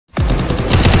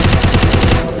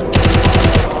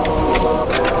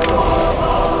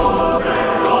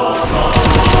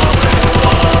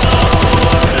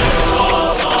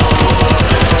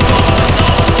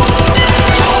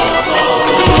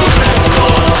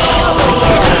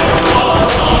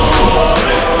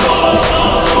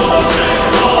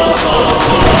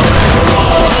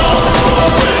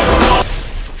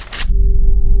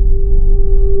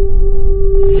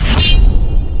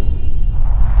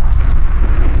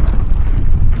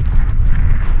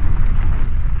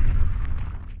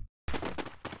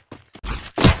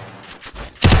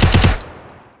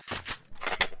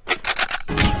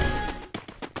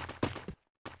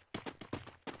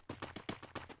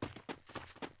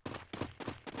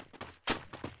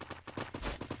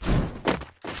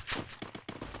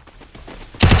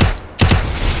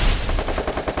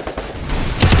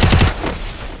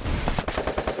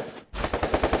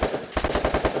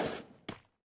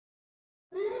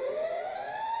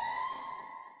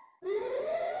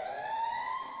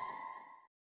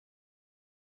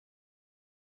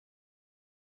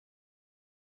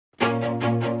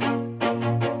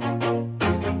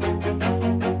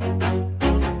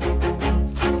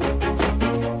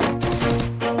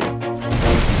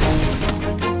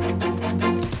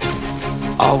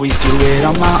always do it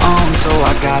on my own, so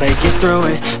I gotta get through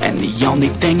it. And the only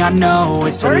thing I know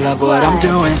is to love what I'm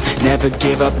doing. Never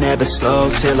give up, never slow,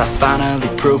 till I finally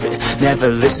prove it. Never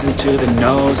listen to the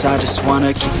no's, I just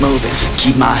wanna keep moving.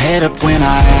 Keep my head up when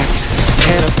I act,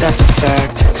 head up, that's a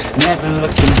fact. Never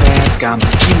looking back, I'ma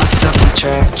keep myself on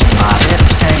track. Keep my head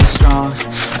up, staying strong,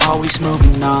 always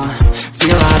moving on.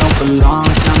 Feel I don't belong,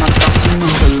 tell my thoughts to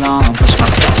move along. Push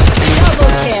myself to be the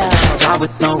best, die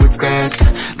with no regrets.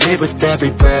 Live with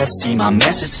every breath, see my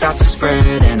message start to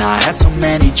spread. And I had so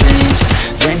many dreams,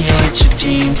 then you hit your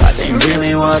teens. Life ain't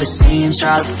really what it seems,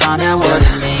 try to find out what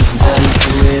it means. Always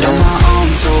do it on my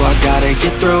own, so I gotta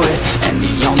get through it. And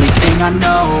the only thing I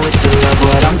know is to love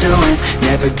what I'm doing.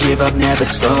 Never give up, never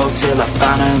slow, till I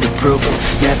finally prove it.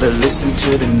 Never listen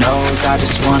to the no's, I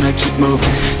just wanna keep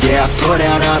moving. Yeah, I put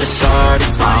out all this art,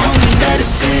 it's my only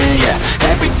medicine. Yeah,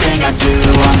 everything I do,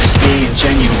 I'm just being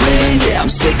genuine. Yeah, I'm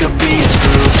sick of being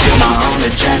screwed, feel my own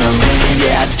adrenaline.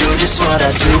 Yeah, I do just what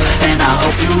I do, and I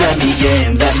hope you let me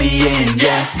in,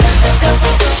 yeah.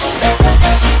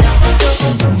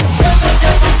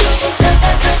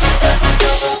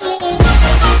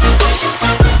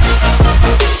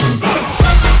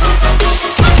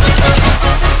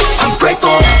 I'm grateful,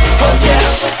 oh yeah,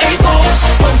 able,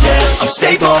 oh yeah, I'm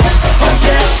stable, oh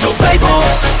yeah, no label,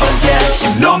 oh yeah,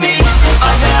 you know me,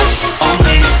 I have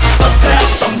only a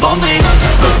path, I'm lonely,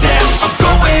 but damn, I'm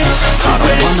going to win. I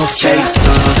don't want no fake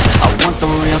love, I want the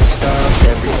real stuff.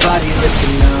 Everybody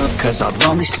listen up, cause I'll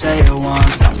only say it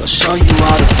once. I'm gonna show you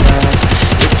all the path,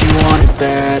 if you want it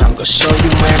bad, I'm gonna show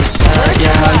you where it's at.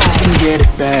 Yeah, how you can get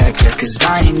it back, yeah, cause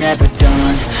I ain't never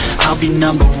done. I'll be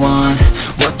number one,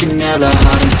 working hella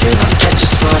hard until I get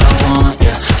just what I want,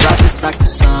 yeah. Rises like the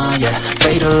sun, yeah,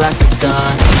 fatal like the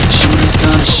gun. Shooters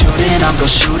gonna shoot and I'm gonna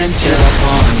shoot until I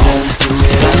fall. Always do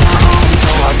it on my own, so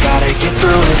I gotta get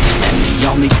through it. And the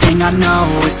only thing I know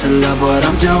is to love what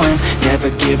I'm doing.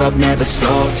 Never give up, never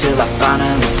slow, till I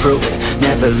finally prove it.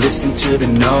 Never listen to the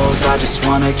no's, I just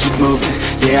wanna keep moving.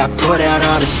 Yeah, I put out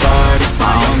all this art, it's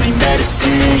my only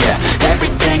medicine. Yeah,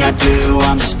 everything I do,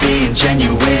 I'm just being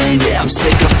genuine. Yeah, I'm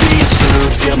sick of being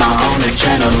screwed, feel my own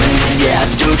adrenaline. Yeah, I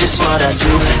do just what I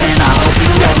do, and I hope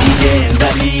you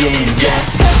let me in, yeah.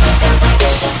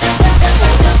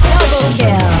 Double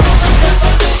kill.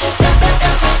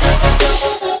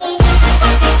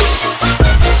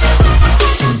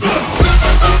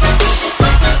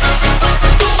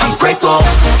 I'm grateful,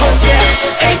 oh yeah,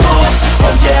 able,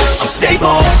 oh yeah, I'm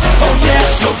stable, oh yeah,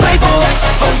 no label,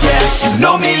 oh yeah, you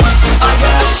know me, I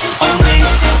have only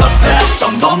a path,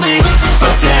 I'm lonely,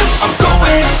 but damn, I'm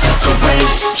going to win,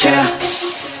 yeah.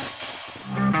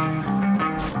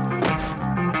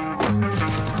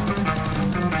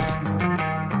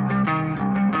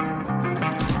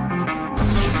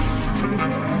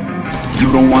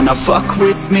 You don't wanna fuck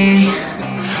with me,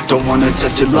 don't wanna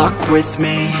test your luck with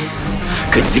me.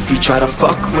 Cause if you try to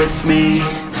fuck with me,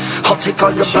 I'll take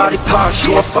all your body parts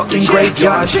to a fucking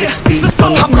graveyard 6 feet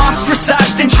underground. I'm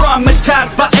ostracized and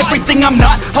traumatized by everything I'm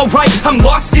not. Alright, I'm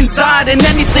lost inside, and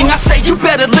anything I say you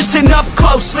better listen up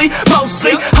closely.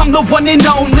 Mostly, I'm the one and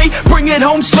only, bring it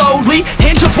home slowly.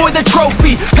 Hand your boy the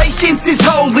trophy, patience is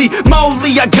holy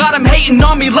moly. I got him hating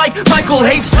on me like Michael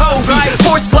hates Toby.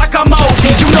 Force like I'm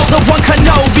Obi, you know the one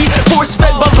Kenobi. Force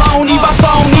fed baloney by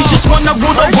phonies, just wanna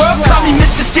rule the world, call me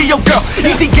Mr. Steel Girl.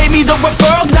 Easy gave me the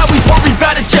referral, now he's worried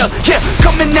about a jail. Yeah,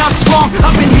 coming out strong,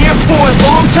 I've been here for a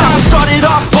long time. Started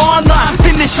off online,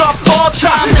 finish off all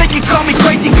time. They can call me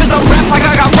crazy cause I rap like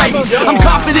I got rabies. I'm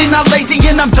confident, not lazy,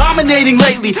 and I'm dominating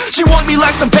lately. She want me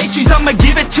like some pastries, I'ma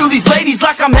give it to these ladies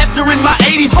like I'm Hefner in my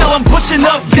 80s. Still I'm pushing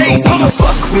up daisies. You don't wanna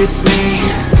fuck with me,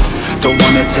 don't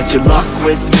wanna test your luck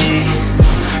with me.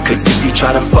 Cause if you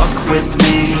try to fuck with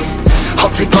me,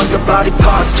 I'll take all your body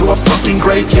parts to a fucking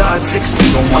graveyard 6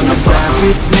 feet. Don't wanna fuck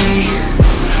with me,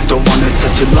 don't wanna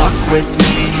test your luck with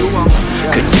me.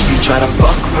 Cause if you try to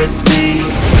fuck with me,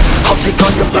 I'll take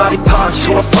all your body parts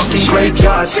to a fucking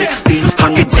graveyard 6 feet. I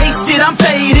can taste it, I'm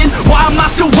fading, why am I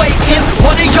still waiting?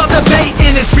 What are y'all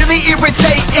debating? It's really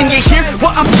irritating. You hear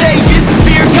what I'm saying?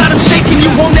 Fear got him shaking.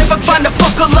 You won't ever find a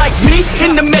fucker like me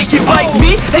in the making. Fight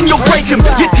me and you'll break him.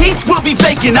 Your teeth will be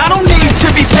vacant. I don't need to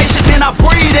be patient, and I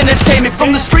breed entertainment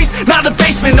from the streets, not the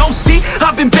basement. Oh, see,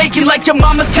 I've been baking like your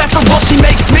mama's casserole. She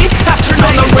makes me, I turn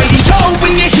on the radio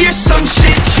when you hear some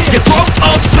shit. Your throat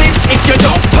all slit if you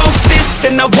don't post this,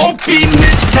 and I won't be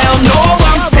missed. Hell no,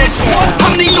 I'm pissed.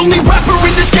 I'm the only rapper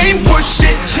in this game worth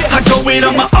shit. I go it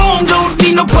on my own, don't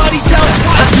need nobody's help.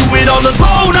 I do it all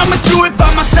alone, I'ma do it by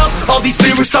myself. All these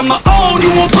lyrics on my own,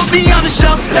 you won't put me on the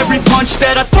shelf. Every punch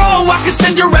that I throw, I can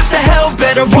send your ass to hell.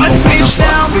 Better run, bitch,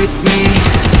 down with me,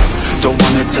 don't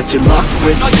wanna test your luck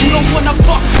with me. You don't wanna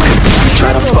fuck with me. Cause if you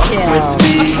try to fuck with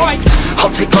me, That's right.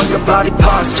 I'll take all your body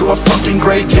parts to a fucking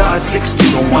graveyard. 6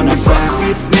 feet, don't wanna fuck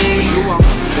with me.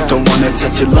 Don't wanna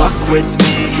test your luck with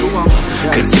me.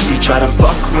 Cause if you try to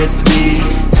fuck with me,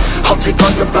 I'll take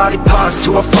all your body parts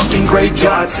to a fucking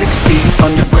graveyard. 6 feet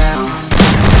underground.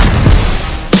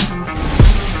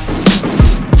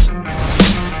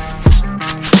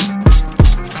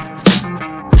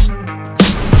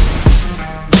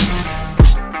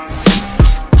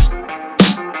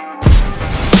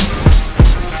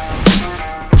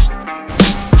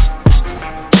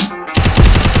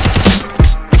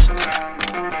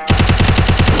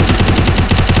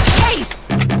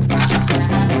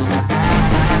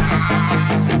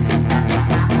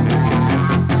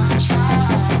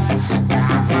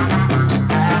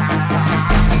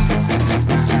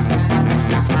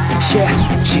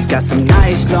 Yeah, she's got some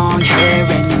nice long hair,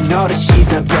 and you know that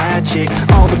she's a bad chick.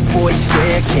 All the boys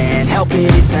stare, can't help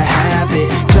it, it's a habit.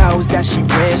 Clothes that she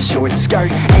wears, short skirt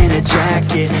and a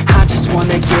jacket. I just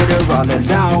wanna get her all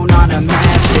alone on a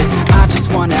mattress. I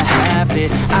just wanna have it,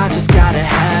 I just gotta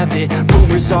have it.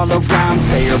 Rumors all around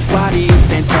say her body is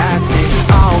fantastic.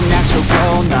 All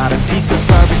natural, not a piece of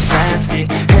fur is plastic.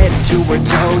 Head to her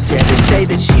toes, yeah, they say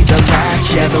that she's a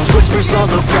latch. Yeah, the whispers all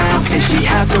around say she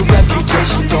has a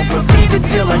reputation. Don't believe it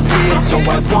till I see it, so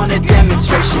I want a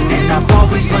demonstration. And I've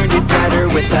always learned it better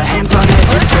with a hands-on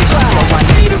education. So I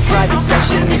need a private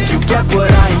session if you get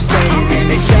what I am saying. And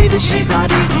they say that she's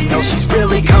not easy, no, she's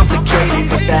really complicated,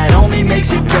 but that only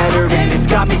makes it better, and it's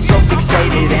got me so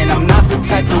fixated. And I'm not the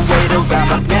type to wait around,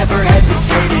 I've never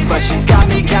hesitated, but she's got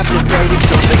me captivated,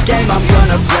 so the game, I'm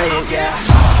gonna play it, yeah.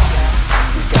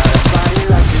 You got a body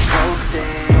like a coke thing.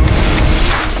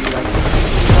 You like to keep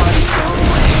the party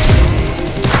going.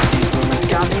 These rumors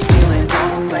got me feeling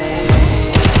lonely.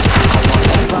 I want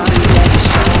that body that you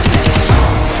show me.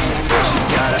 She's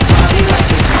got a body like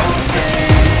a coke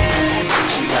thing.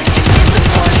 She likes to keep the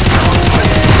party going. Got me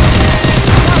feeling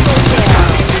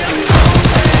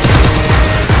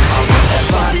lonely. I want that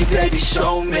body, baby,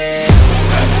 show me.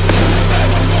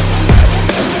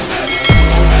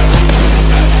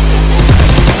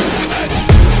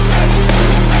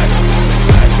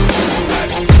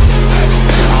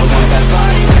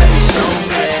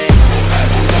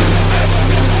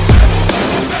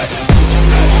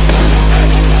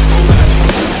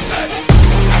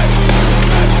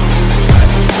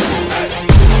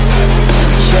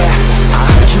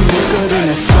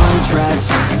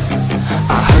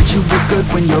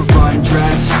 When you're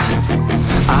undressed,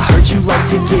 I heard you like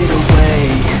to get away.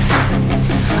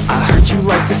 I heard you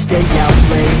like to stay out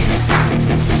late.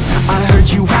 I heard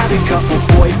you had a couple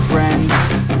boyfriends.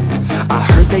 I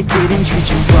heard they didn't treat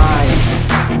you right.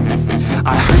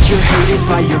 I heard you're hated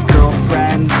by your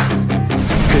girlfriends,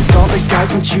 cause all the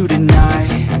guys want you tonight.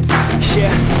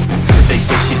 Yeah, they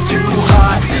say she's too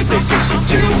hot, they say she's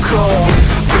too cold.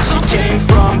 Where she came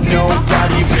from,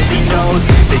 nobody really knows.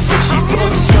 They say she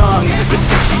looks young, but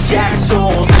say she acts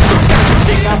old. From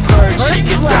everything I've heard, she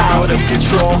gets out of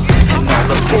control. And all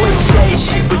the boys say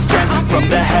she was sent from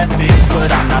the heavens,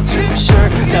 but I'm not too sure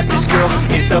that this girl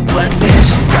is a blessing.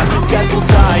 She's got the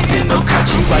devil's eyes and they'll cut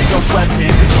you like a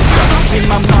weapon. She's stuck in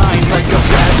my mind like a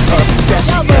bad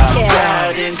obsession. Got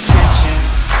bad intentions.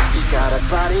 She got a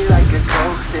body like a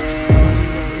coke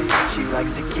thing. She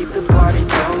likes to keep the party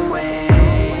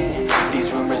going.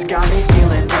 These rumors got me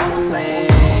feeling lonely.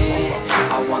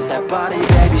 I want that body,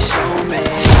 baby, show me.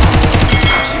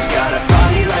 She's got a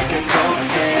body like a coke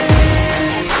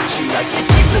thing. She likes to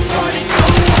keep the party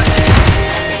going.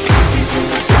 These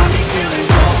rumors got me feeling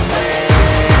lonely.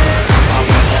 I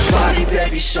want that body,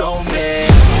 baby, show me.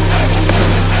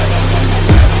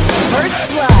 First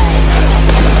blood.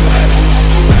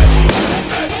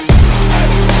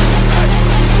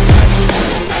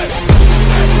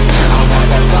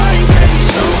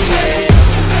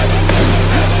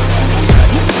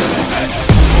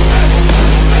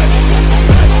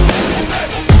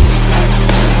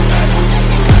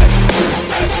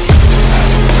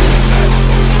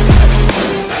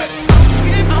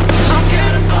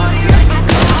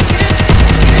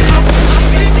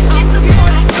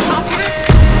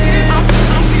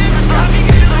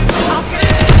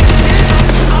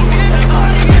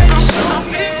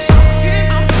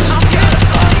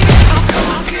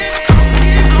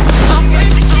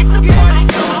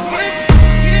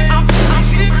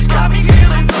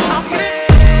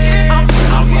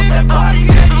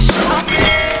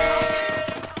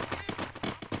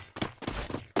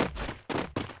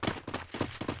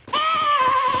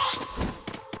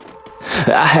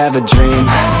 I have a dream,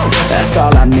 that's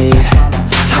all I need.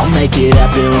 I'll make it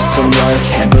happen with some work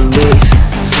and belief.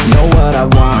 know what I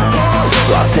want,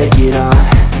 so I'll take it on.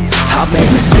 I'll make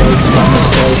mistakes, but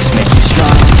mistakes make you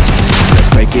strong. Let's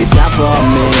break it down for a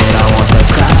minute. I want the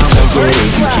crown, I'ma get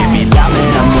it. You hear me loud,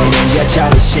 man, I'm winning. Yeah,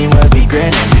 Charlie Sheen will be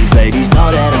grinning. These ladies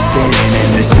know that I'm sinning,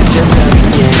 and this is just the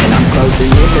beginning. I'm closing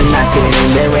in the night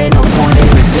getting. There ain't no point in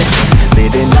resisting.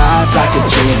 Living life like a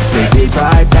dream, live it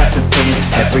right, that's the thing.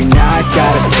 Every night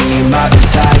got a team, I've been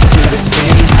tied to the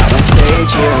scene. Out on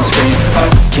stage, here I'm screaming,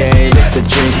 okay, it's the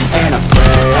dream. And I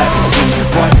pray as a team,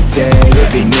 one day it'll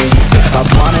be me. If I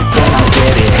want it, then I'll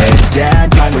get it. Head down,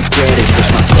 don't regret it. Push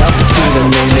myself to the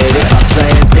limit. If I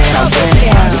play it, then I win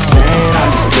it. I'm just saying, I'm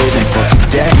just living for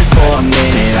today. For a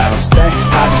minute, I don't stay,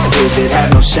 I just visit. Have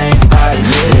no shame, I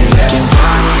admit it. Looking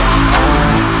right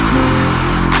at me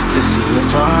to see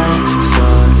if I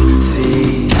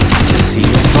succeed, to see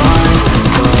if I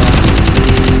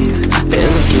believe. They're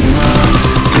looking up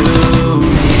to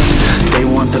me. They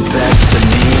want the best of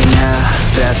me now,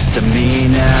 best of me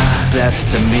now,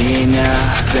 best of me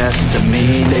now, best of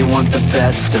me. They want the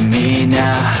best of me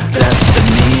now, best of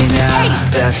me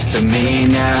now, best of me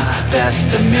now,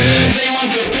 best of me. They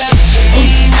want the best of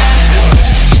me now.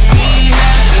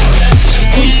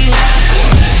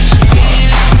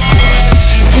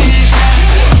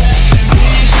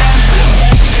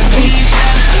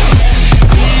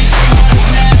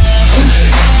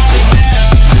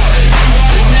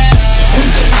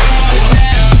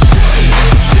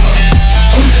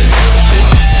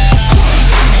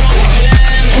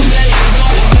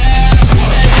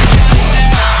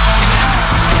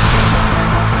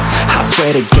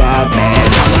 Swear to God, man,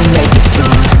 I'ma make it soon.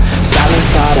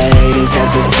 Silence all the haters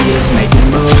as they see us making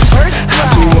moves. I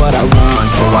do what I want,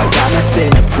 so I got nothing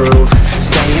to prove.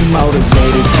 Staying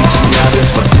motivated, teaching others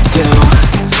what to do.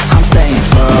 I'm staying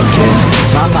focused,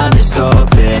 my mind is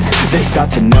open. They start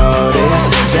to notice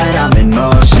that I'm in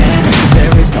motion.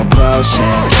 There is no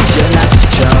potion, you're not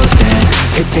just chosen.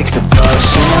 It takes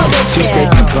devotion to stay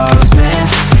composed, man.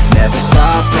 Never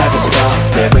stop,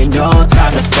 there ain't no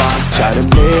time to fall. Try to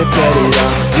live, get it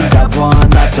all. You got one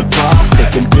life to ball.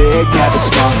 Thinking big, never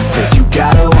small, cause you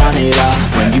gotta want it all.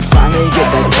 When you finally get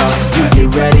that call, you get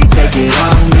ready, take it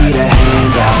all. Need a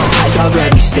hand out, I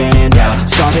already stand out.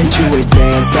 Starting to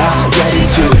advance now, ready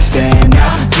to expand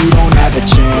now. You don't have a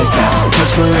chance now,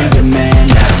 cause we're in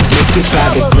demand now. Make it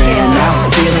private grand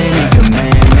now, feeling in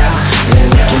command now.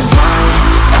 They're looking right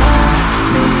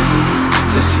at me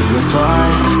to see if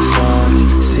I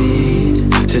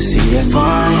succeed, to see if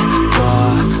I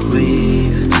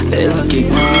believe. They're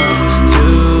looking up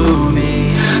to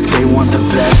me. They want the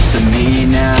best of me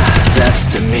now,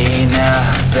 best of me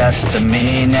now, best of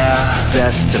me now,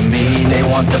 best of me. They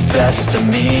want the best of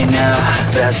me now,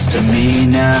 best of me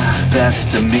now,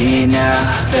 best of me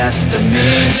now, best of me.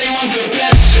 They want the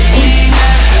best of me now.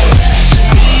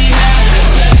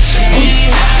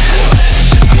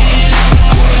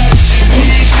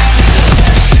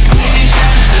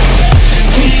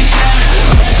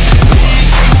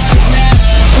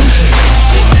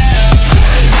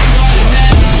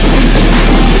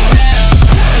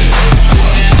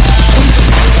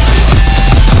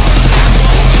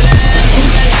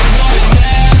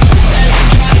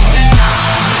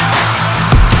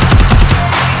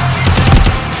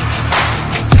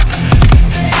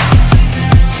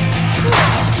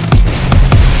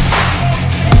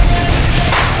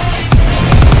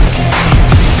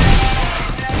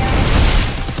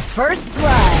 First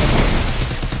blood.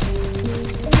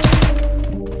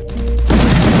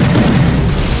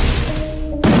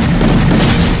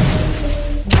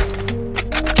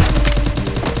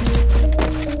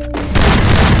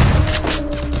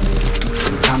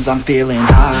 Sometimes I'm feeling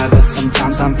high, but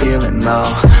sometimes I'm feeling low.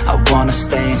 I wanna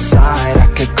stay inside, I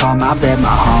could call my bed my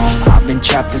home. I've been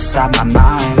trapped inside my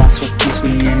mind, that's what keeps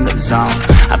me in the zone.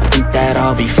 I think that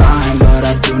I'll be fine, but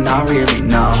I do not really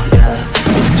know, yeah.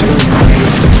 It's too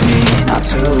late for me, not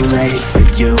too late for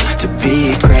you. To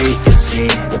be great, you see,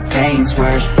 the pain's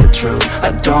worth the truth.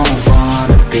 I don't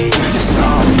wanna be just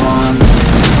someone that's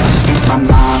new. I speak my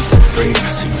mind so free,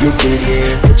 so you could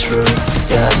hear the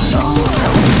truth. Yeah, know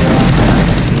that we all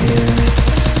have fear.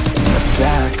 In the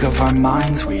back of our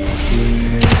minds we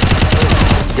hear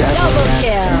the devil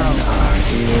that's in our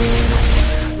ear.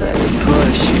 Let it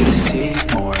push you to see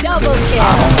more clear.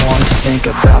 I don't wanna think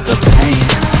about the pain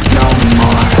no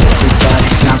more.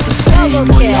 Everybody's not the same.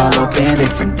 We all open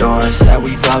different doors. Yeah,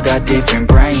 we've all got different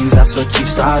brains. That's what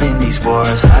keeps starting these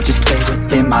wars. I just stay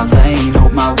within my lane,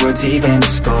 hope my words even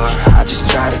score. I just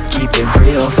try to keep it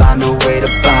real, find a way to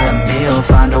buy a meal,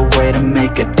 find a way to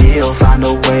make a deal, find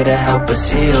a way to help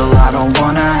us heal. I don't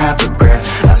wanna have regret,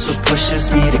 That's what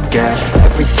pushes me to get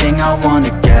everything I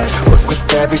wanna get. Work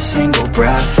with every single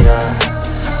breath, yeah.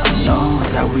 I know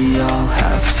that we all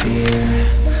have fear.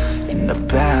 In the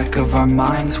back of our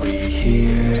minds we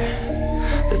hear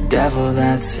the devil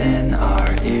that's in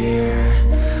our ear.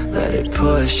 Let it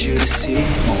push you to see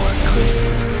more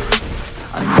clear.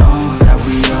 I know that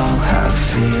we all have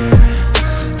fear.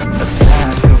 In the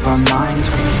back of our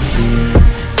minds we hear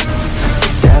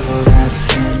the devil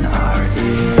that's in our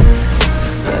ear.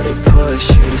 Let it push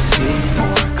you to see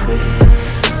more clear.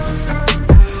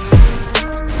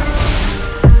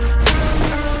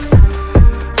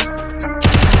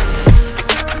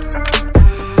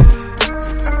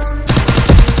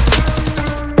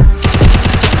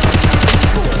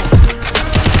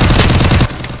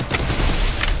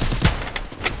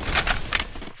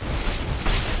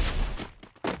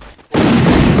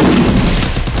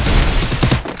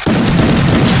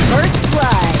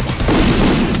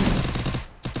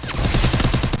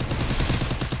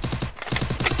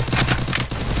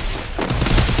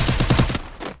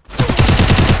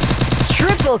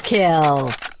 Triple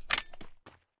kill.